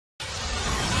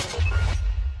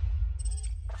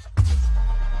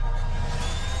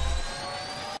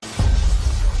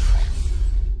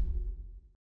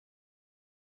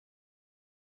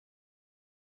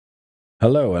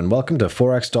Hello and welcome to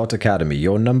Forex.Academy,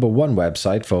 your #1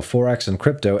 website for Forex and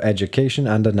crypto education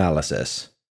and analysis.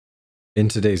 In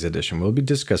today's edition, we'll be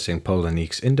discussing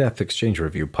Poloniex in-depth exchange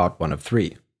review part 1 of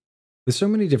 3. With so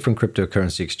many different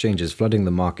cryptocurrency exchanges flooding the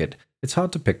market, it's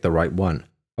hard to pick the right one.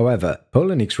 However,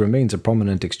 Poloniex remains a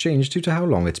prominent exchange due to how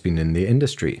long it's been in the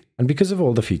industry, and because of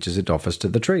all the features it offers to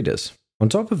the traders. On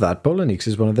top of that, Poloniex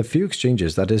is one of the few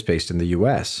exchanges that is based in the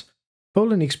US.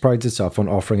 Poloniex prides itself on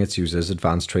offering its users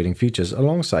advanced trading features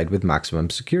alongside with maximum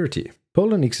security.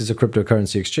 Poloniex is a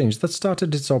cryptocurrency exchange that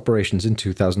started its operations in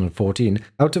 2014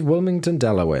 out of Wilmington,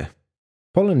 Delaware.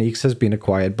 Poloniex has been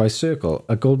acquired by Circle,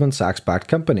 a Goldman Sachs-backed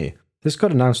company. This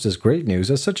got announced as great news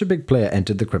as such a big player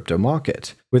entered the crypto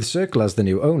market. With Circle as the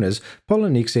new owners,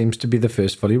 Poloniex aims to be the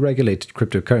first fully regulated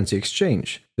cryptocurrency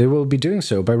exchange. They will be doing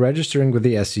so by registering with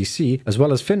the SEC as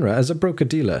well as FINRA as a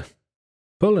broker-dealer.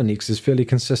 Poloniex is fairly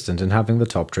consistent in having the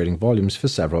top trading volumes for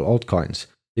several altcoins.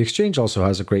 The exchange also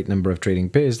has a great number of trading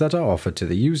pairs that are offered to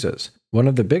the users. One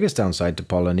of the biggest downsides to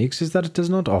Poloniex is that it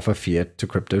does not offer fiat to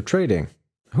crypto trading.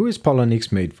 Who is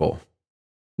Poloniex made for?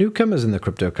 Newcomers in the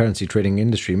cryptocurrency trading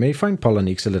industry may find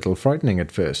Poloniex a little frightening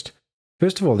at first.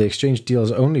 First of all, the exchange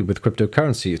deals only with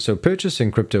cryptocurrency, so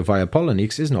purchasing crypto via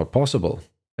Poloniex is not possible.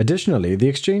 Additionally, the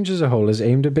exchange as a whole is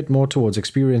aimed a bit more towards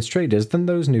experienced traders than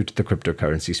those new to the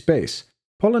cryptocurrency space.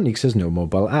 Poloniex has no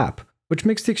mobile app, which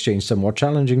makes the exchange somewhat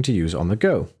challenging to use on the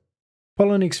go.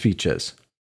 Poloniex features.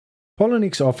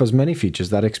 Poloniex offers many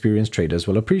features that experienced traders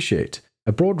will appreciate.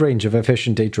 A broad range of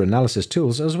efficient data analysis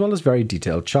tools as well as very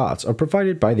detailed charts are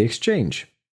provided by the exchange.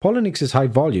 Poloniex'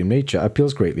 high-volume nature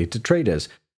appeals greatly to traders,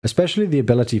 especially the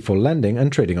ability for lending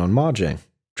and trading on margin.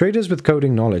 Traders with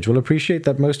coding knowledge will appreciate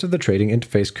that most of the trading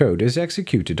interface code is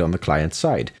executed on the client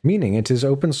side, meaning it is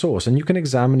open source and you can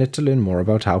examine it to learn more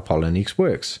about how Poloniex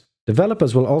works.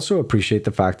 Developers will also appreciate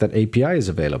the fact that API is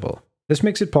available. This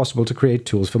makes it possible to create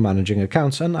tools for managing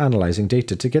accounts and analyzing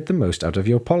data to get the most out of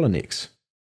your Poloniex.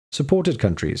 Supported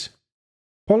countries.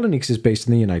 Poloniex is based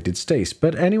in the United States,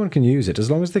 but anyone can use it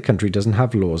as long as the country doesn't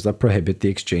have laws that prohibit the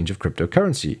exchange of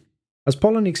cryptocurrency. As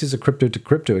Poloniex is a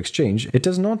crypto-to-crypto exchange, it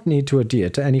does not need to adhere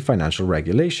to any financial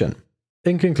regulation.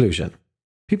 In conclusion,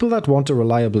 people that want a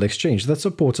reliable exchange that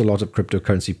supports a lot of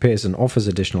cryptocurrency pairs and offers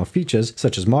additional features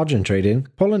such as margin trading,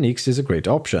 Poloniex is a great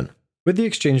option. With the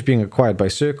exchange being acquired by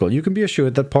Circle, you can be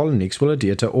assured that Poloniex will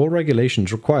adhere to all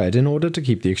regulations required in order to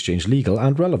keep the exchange legal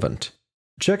and relevant.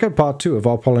 Check out part 2 of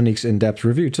our Poloniex in-depth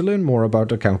review to learn more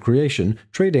about account creation,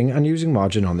 trading, and using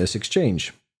margin on this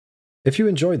exchange. If you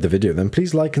enjoyed the video, then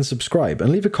please like and subscribe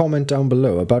and leave a comment down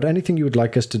below about anything you would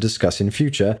like us to discuss in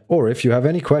future, or if you have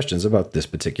any questions about this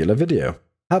particular video.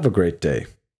 Have a great day.